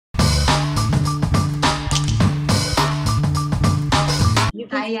You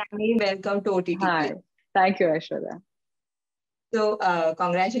can. Hi, Yami. Welcome to OTTplay. Hi. Thank you, Aishwarya. So,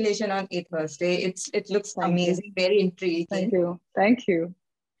 congratulations on It Thursday. It looks Thank you. amazing, very intriguing. Thank you. Thank you.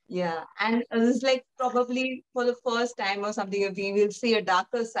 Yeah, and it's like probably for the first time or something, we will see a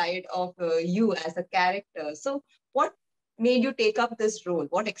darker side of you as a character. So, what made you take up this role?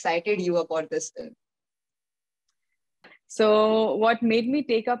 What excited you about this film? So, what made me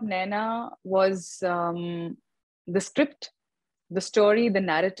take up Naina was the script, the story, the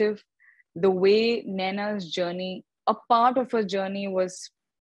narrative, the way Naina's journey, a part of her journey was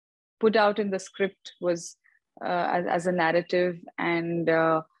put out in the script, was as a narrative. And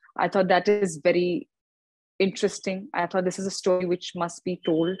I thought that is very interesting. I thought this is a story which must be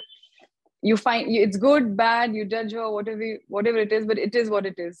told. You find it's good, bad, you judge her, whatever it is, but it is what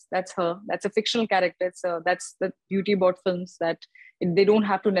it is. That's her. That's a fictional character. So that's the beauty about films, that they don't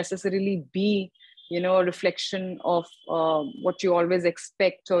have to necessarily be, a reflection of what you always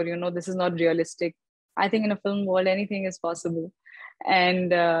expect, or this is not realistic. I think in a film world anything is possible,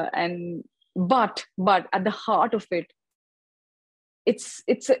 and but at the heart of it, it's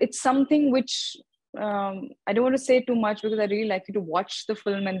something which I don't want to say too much, because I really like you to watch the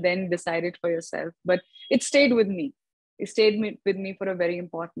film and then decide it for yourself. But it stayed with me. It stayed with me for a very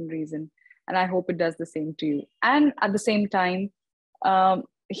important reason. And I hope it does the same to you. And at the same time,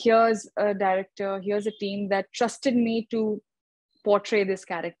 here's a director, here's a team that trusted me to portray this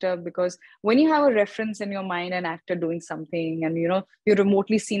character, because when you have a reference in your mind, an actor doing something, and you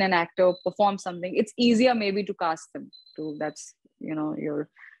remotely seen an actor perform something, it's easier maybe to cast them. That's your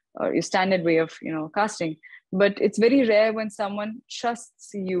standard way of casting. But it's very rare when someone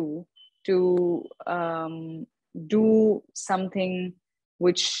trusts you to do something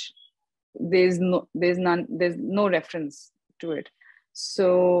which there's no reference to it.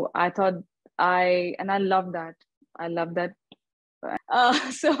 So I thought I love that.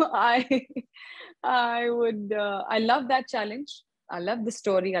 So I love that challenge. I love the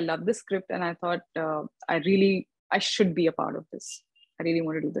story. I love the script, and I thought I should be a part of this. I really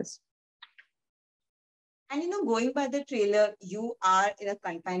want to do this. And going by the trailer, you are in a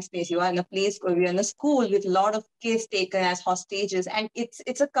confined space. You are in a place where you're in a school with a lot of kids taken as hostages, and it's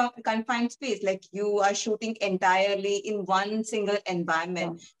a confined space. Like, you are shooting entirely in one single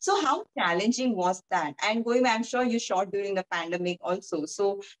environment. Yeah. So how challenging was that? And I'm sure you shot during the pandemic also.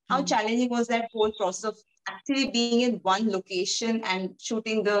 So how challenging was that whole process of actually being in one location and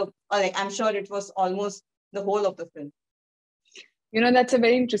shooting I'm sure it was almost the whole of the film. That's a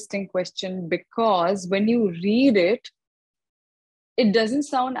very interesting question, because when you read it, it doesn't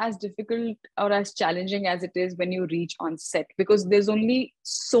sound as difficult or as challenging as it is when you reach on set, because there's only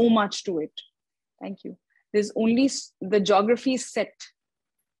so much to it. Thank you. There's only the geography set,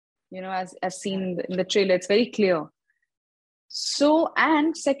 as seen in the trailer, it's very clear. So,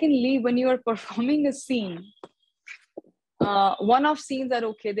 and secondly, when you are performing a scene, one-off scenes are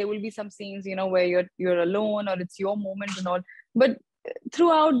okay. There will be some scenes, where you're alone, or it's your moment and all. But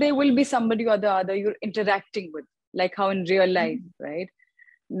throughout, there will be somebody or the other you're interacting with, like how in real life, right?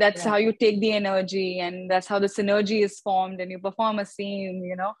 That's how you take the energy, and that's how the synergy is formed, and you perform a scene,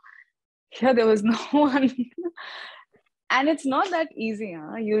 Here, there was no one. And it's not that easy,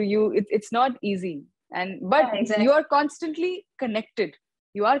 huh? It's not easy. But exactly. You are constantly connected.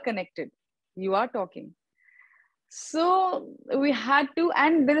 You are connected. You are talking. So we had to,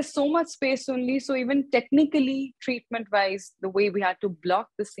 and there is so much space only. So even technically, treatment wise, the way we had to block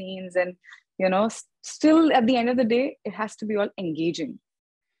the scenes, and, still at the end of the day, it has to be all engaging.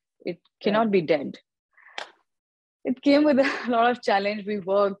 It cannot be dead. It came with a lot of challenge. We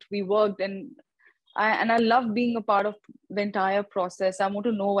worked, and I love being a part of the entire process. I want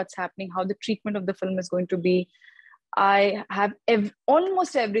to know what's happening, how the treatment of the film is going to be. I have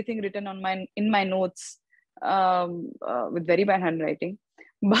almost everything written in my notes, with very bad handwriting,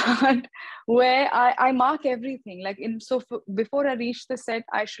 but where I mark everything. Before I reach the set,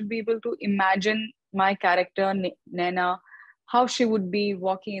 I should be able to imagine my character Naina, how she would be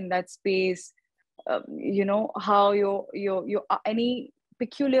walking in that space. How your any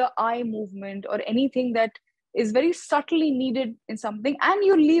peculiar eye movement or anything that is very subtly needed in something, and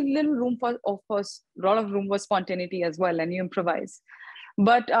you leave little room for, of course, a lot of room for spontaneity as well, and you improvise.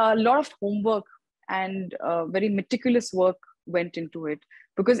 But a lot of homework and very meticulous work went into it,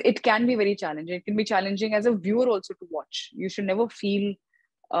 because it can be very challenging. It can be challenging as a viewer also to watch. You should never feel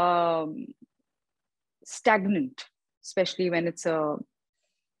stagnant, especially when it's a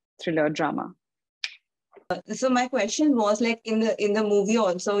thriller drama. So my question was, like, in the movie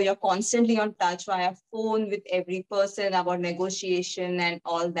also, you're constantly on touch via phone with every person about negotiation and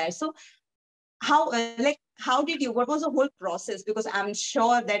all that. So how did you, what was the whole process? Because I'm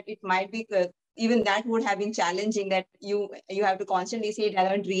sure that it might be, even that would have been challenging, that you have to constantly say it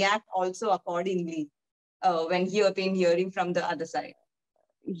and react also accordingly when you have been hearing from the other side.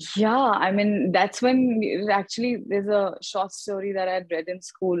 Yeah, I mean, that's when actually there's a short story that I had read in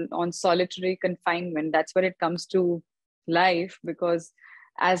school on solitary confinement. That's where it comes to life, because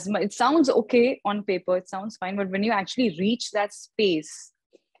it sounds okay on paper, it sounds fine, but when you actually reach that space,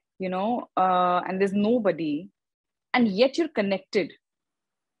 and there's nobody, and yet you're connected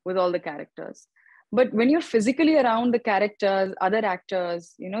with all the characters. But when you're physically around the characters, other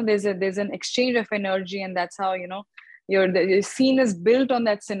actors, there's an exchange of energy, and that's how your scene is built on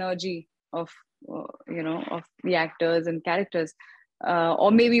that synergy of of the actors and characters.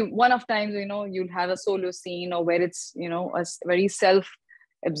 Or maybe one of times you'll have a solo scene, or where it's a very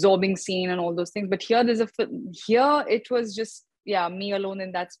self-absorbing scene and all those things. But here here it was just me alone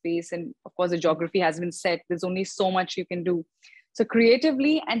in that space, and of course the geography has been set. There's only so much you can do. So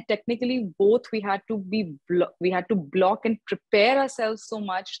creatively and technically, both, we had to block and prepare ourselves so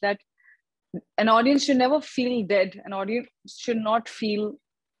much that an audience should never feel dead. An audience should not feel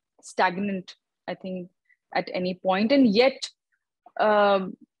stagnant, I think, at any point. And yet, to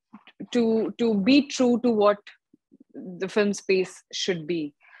be true to what the film space should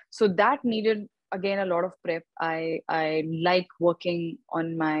be. So that needed, again, a lot of prep. I like working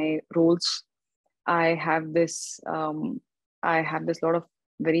on my roles. I have this lot of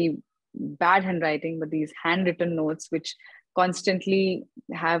very bad handwriting, but these handwritten notes which constantly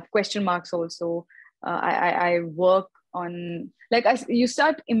have question marks also. I work on, like, you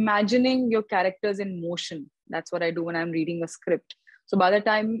start imagining your characters in motion. That's what I do when I'm reading a script. So by the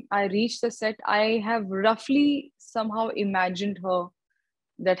time I reach the set, I have roughly somehow imagined her,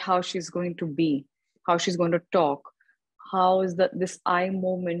 that how she's going to be, how she's going to talk, how is this eye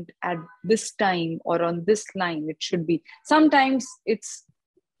moment at this time or on this line it should be. Sometimes it's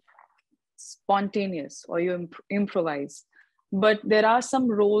spontaneous or you improvise, but there are some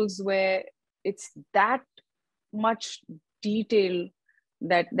roles where it's that much detail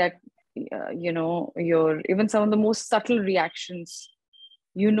that your even some of the most subtle reactions,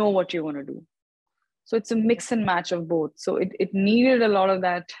 what you want to do. So it's a mix and match of both. So it needed a lot of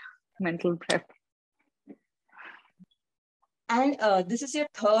that mental prep. And this is your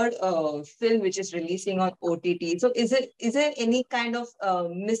third film which is releasing on OTT. So is there any kind of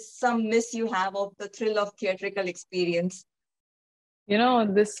miss you have of the thrill of theatrical experience?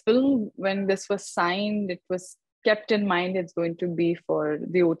 This film, when this was signed, it was kept in mind it's going to be for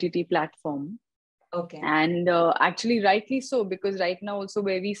the OTT platform. Okay. And actually, rightly so, because right now also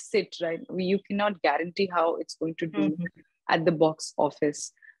where we sit, right, you cannot guarantee how it's going to do at the box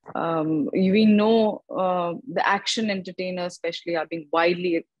office. We know the action entertainers especially are being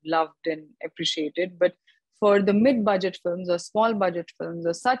widely loved and appreciated, but for the mid-budget films or small budget films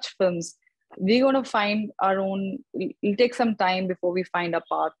or such films, we're going to find our own. It'll take some time before we find a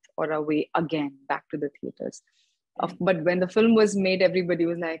path or a way again back to the theaters. But when the film was made, everybody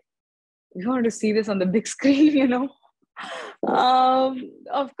was like, we want to see this on the big screen,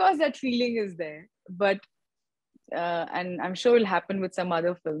 Of course that feeling is there, but and I'm sure it'll happen with some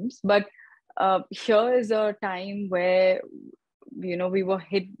other films. But here is a time where, we were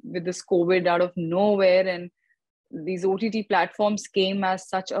hit with this COVID out of nowhere, and these OTT platforms came as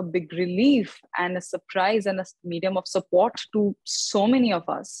such a big relief and a surprise and a medium of support to so many of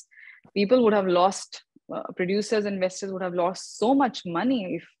us. People would have lost, producers, investors would have lost so much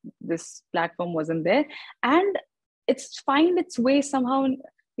money if this platform wasn't there. And it's find its way somehow,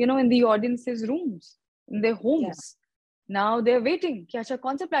 in the audience's rooms, in their homes. Yeah. Now they're waiting. Kya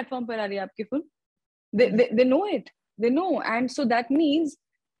kaun se platform par aa rahi hai aapki film? They know it. They know. And so that means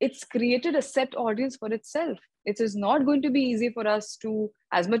it's created a set audience for itself. It is not going to be easy for us to,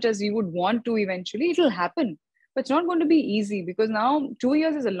 as much as we would want to eventually, it'll happen. But it's not going to be easy, because now 2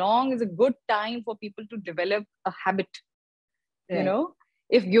 years is a good time for people to develop a habit, right.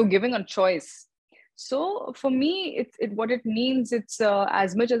 If you're giving a choice. So for me, what it means, it's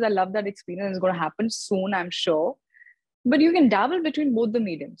as much as I love that experience, it's going to happen soon, I'm sure. But you can dabble between both the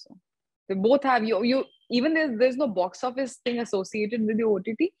mediums. So they both have you even there's no box office thing associated with the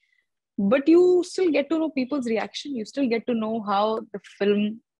OTT, but you still get to know people's reaction. You still get to know how the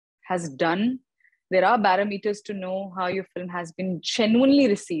film has done. There are barometers to know how your film has been genuinely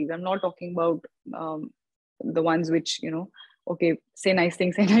received. I'm not talking about the ones which, okay, say nice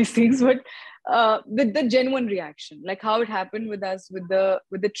things, but the genuine reaction, like how it happened with us with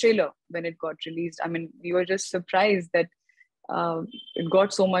the trailer when it got released. I mean, we were just surprised that it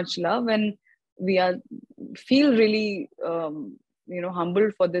got so much love, and we feel really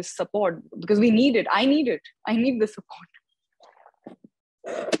humbled for this support, because we need it. I need it. I need the support.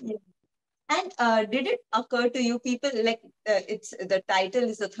 Yeah. And did it occur to you, people like it's the title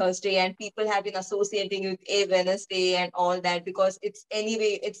is a Thursday, and people have been associating with a Wednesday and all that because it's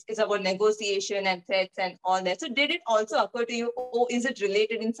anyway it's about negotiation and threats and all that. So did it also occur to you, oh, is it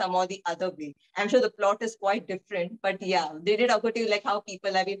related in some or the other way? I'm sure the plot is quite different, but yeah, did it occur to you like how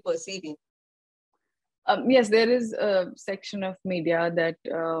people have been perceiving? Yes, there is a section of media that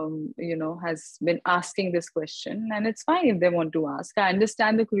has been asking this question, and it's fine if they want to ask. I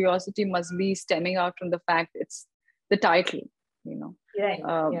understand the curiosity must be stemming out from the fact it's the title. Right.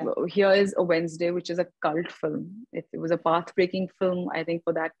 Here is a Wednesday, which is a cult film. It was a path-breaking film, I think,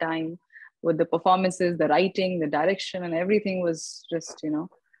 for that time, with the performances, the writing, the direction, and everything was just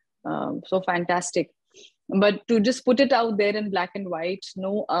so fantastic. But to just put it out there in black and white,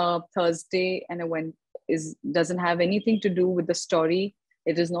 no, Thursday and a Wednesday doesn't have anything to do with the story.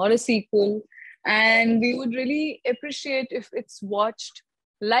 It is not a sequel, and we would really appreciate if it's watched.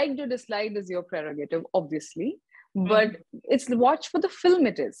 Liked or disliked is your prerogative, obviously, but it's watched for the film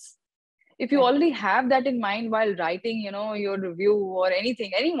it is. If you already have that in mind while writing, your review or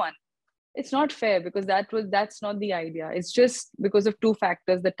anyone, it's not fair, because that's not the idea. It's just because of two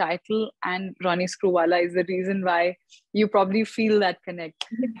factors: the title and Ronnie Screwvala is the reason why you probably feel that connect.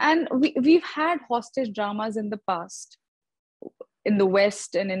 And we've had hostage dramas in the past in the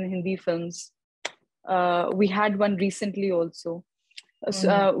West and in Hindi films. We had one recently also.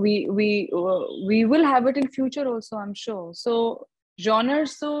 So, we will have it in future also, I'm sure. So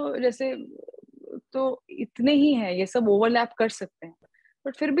genres तो जैसे तो इतने ही हैं, ये सब overlap कर सकते हैं,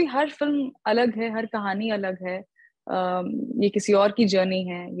 बट फिर भी हर फिल्म अलग है, हर कहानी अलग है. ये किसी और की जर्नी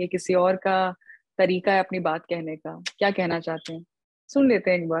है, ये किसी और का तरीका है अपनी बात कहने का. क्या कहना चाहते हैं सुन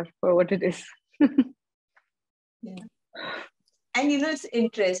लेते हैं एक बार for what it is. Yeah. And it's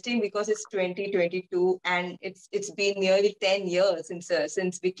interesting because it's 2022 and it's been nearly 10 years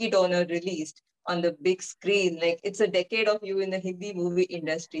since Vicky Donor released on the big screen. Like, it's a decade of you in the Hindi movie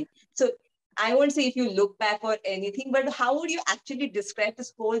industry. So I won't say if you look back or anything, but how would you actually describe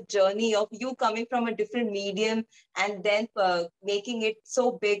this whole journey of you coming from a different medium and then making it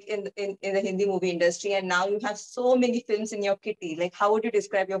so big in the Hindi movie industry, and now you have so many films in your kitty? Like, how would you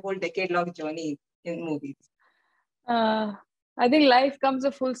describe your whole decade-long journey in movies? I think life comes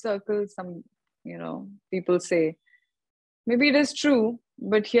a full circle. Some, people say. Maybe it is true,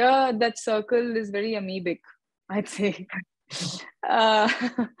 but here that circle is very amoebic, I'd say. It's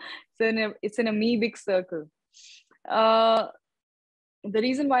an amoebic circle. The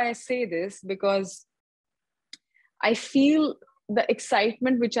reason why I say this, because I feel the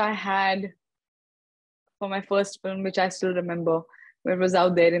excitement which I had for my first film, which I still remember, when it was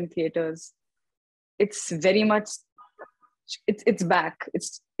out there in theaters, it's very much, it's back.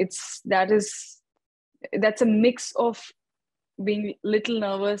 That's a mix of being little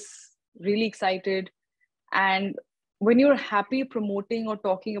nervous, really excited, and when you're happy promoting or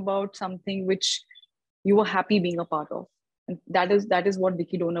talking about something which you were happy being a part of. And that is what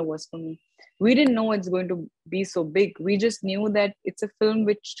Vicky Donor was for me. We didn't know it's going to be so big. We just knew that it's a film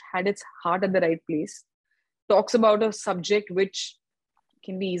which had its heart at the right place, talks about a subject which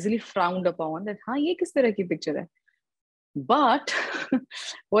can be easily frowned upon, that हाँ ये किस तरह की picture है. But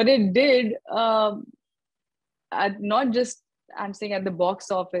what it did, not just I'm saying at the box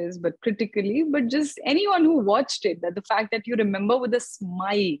office, but critically, but just anyone who watched it, that the fact that you remember with a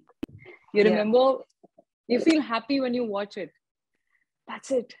smile, you remember, you feel happy when you watch it.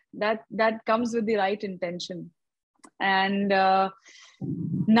 That's it. That comes with the right intention. And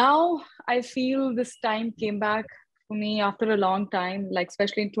now I feel this time came back for me after a long time, like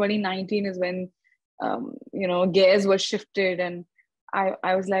especially in 2019 is when, gears were shifted. And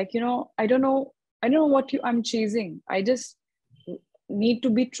I was like, I don't know what I'm chasing. I just need to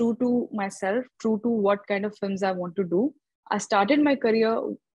be true to myself, true to what kind of films I want to do. I started my career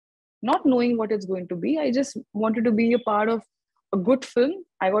not knowing what it's going to be. I just wanted to be a part of a good film.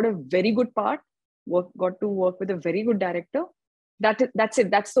 I got a very good part, got to work with a very good director. That's it.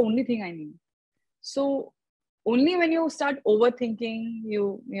 That's the only thing I need. So only when you start overthinking,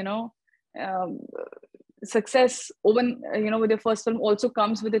 success with your first film also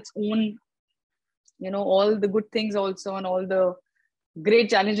comes with its own, all the good things also, and all the great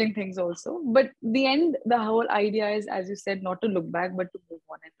challenging things also. But the end, the whole idea is, as you said, not to look back, but to move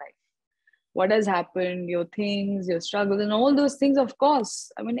on in life. What has happened, your things, your struggles, and all those things, of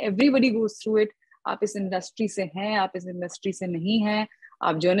course. I mean, everybody goes through it. आप इस industry से हैं, आप इस industry से नहीं हैं,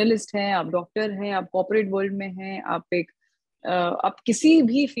 आप जर्नलिस्ट हैं, आप डॉक्टर हैं, आप कॉर्पोरेट वर्ल्ड में हैं, आप किसी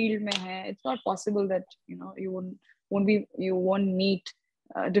भी फील्ड में हैं. It's not possible that you wouldn't won't meet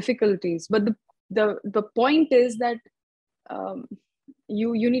difficulties. But the point is that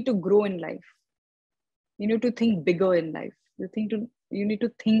you need to grow in life. You need to think bigger in life. You need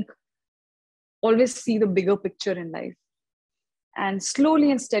to think, always see the bigger picture in life. And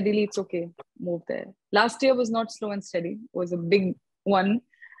slowly and steadily, it's okay, move there. Last year was not slow and steady, it was a big one.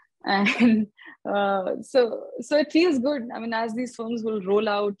 And so it feels good. I mean, as these films will roll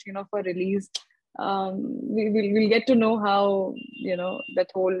out, for release, we'll get to know how,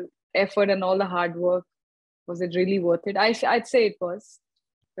 that whole effort and all the hard work, was it really worth it? I'd say it was.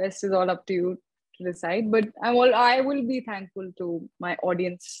 Rest is all up to you to decide. But I will be thankful to my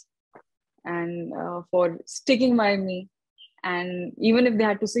audience and for sticking by me. And even if they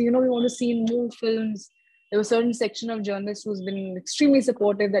had to say, we want to see more films, there was a certain section of journalists who's been extremely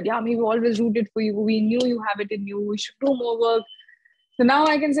supportive that, we always rooted for you. We knew you have it in you. We should do more work. So now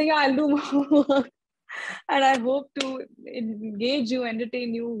I can say, I'll do more work. And I hope to engage you,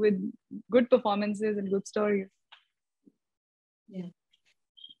 entertain you with good performances and good stories. Yeah.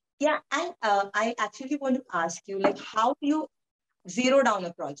 Yeah. And I actually want to ask you, like, how do you zero down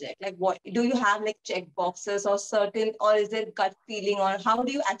a project? Like, what do you have, like check boxes or certain, or is there gut feeling, or how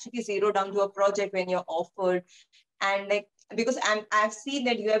do you actually zero down to a project when you're offered? And like, because I've seen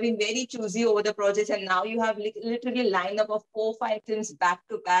that you have been very choosy over the projects, and now you have literally a lineup of 4-5 films back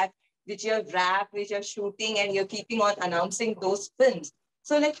to back, which you have wrapped, which you're shooting, and you're keeping on announcing those films.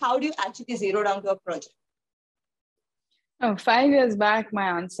 So like, how do you actually zero down to a project? 5 years back,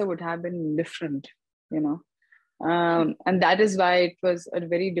 my answer would have been different, and that is why it was a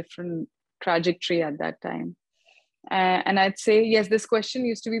very different trajectory at that time. And I'd say, yes, this question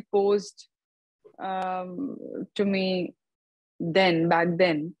used to be posed to me back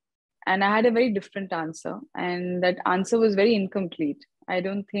then. And I had a very different answer. And that answer was very incomplete. I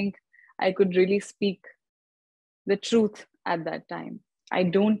don't think I could really speak the truth at that time. I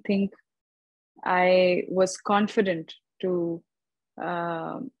don't think I was confident to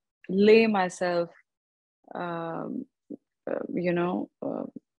lay myself,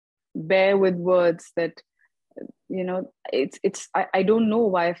 bear with words that, I don't know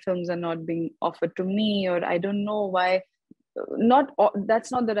why films are not being offered to me, or I don't know why,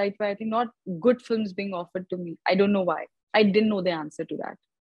 that's not the right way. I think not good films being offered to me. I don't know why. I didn't know the answer to that,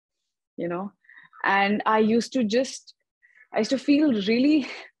 and I used to feel really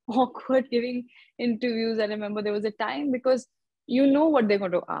awkward giving interviews. I remember there was a time, because what they're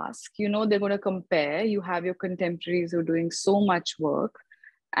going to ask, they're going to compare. You have your contemporaries who are doing so much work,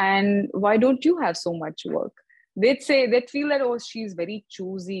 and why don't you have so much work? They'd feel that, oh, she's very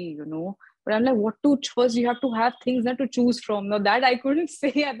choosy, but I'm like, what to choose? You have to have things not to choose from. Now that I couldn't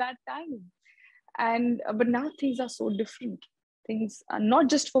say at that time. And but now things are so different. Things are not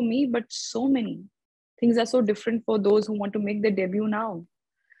just for me, but so many things are so different for those who want to make their debut now.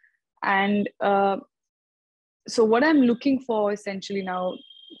 And so what I'm looking for essentially now,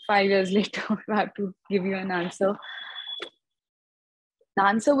 5 years later, if I have to give you an answer, the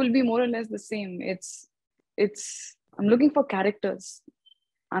answer will be more or less the same. I'm looking for characters.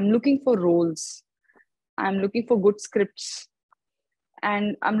 I'm looking for roles. I'm looking for good scripts.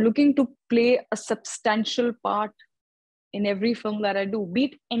 And I'm looking to play a substantial part in every film that I do, be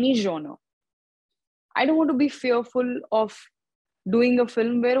it any genre. I don't want to be fearful of doing a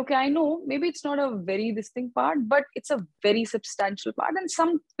film where, okay, I know maybe it's not a very distinct part, but it's a very substantial part. And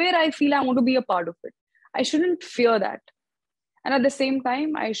somewhere I feel I want to be a part of it. I shouldn't fear that. And at the same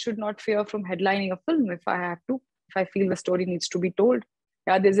time, I should not fear from headlining a film if I have to, if I feel the story needs to be told.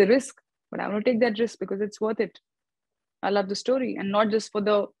 Yeah, there's a risk, but I want to take that risk because it's worth it. I love the story, and not just for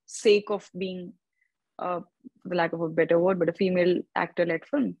the sake of being, for the lack of a better word, but a female actor-led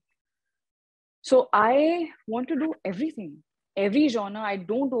film. So I want to do everything, every genre. I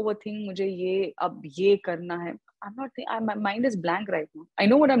don't overthink, mujhe ye, ab ye karna hai. My mind is blank right now. I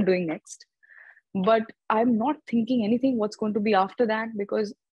know what I'm doing next, but I'm not thinking anything what's going to be after that,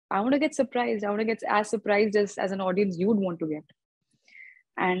 because I want to get surprised. I want to get as surprised as an audience you'd want to get,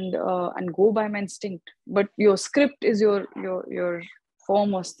 and go by my instinct. But your script is your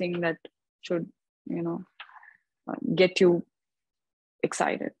foremost thing that should, get you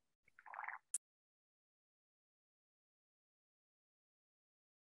excited.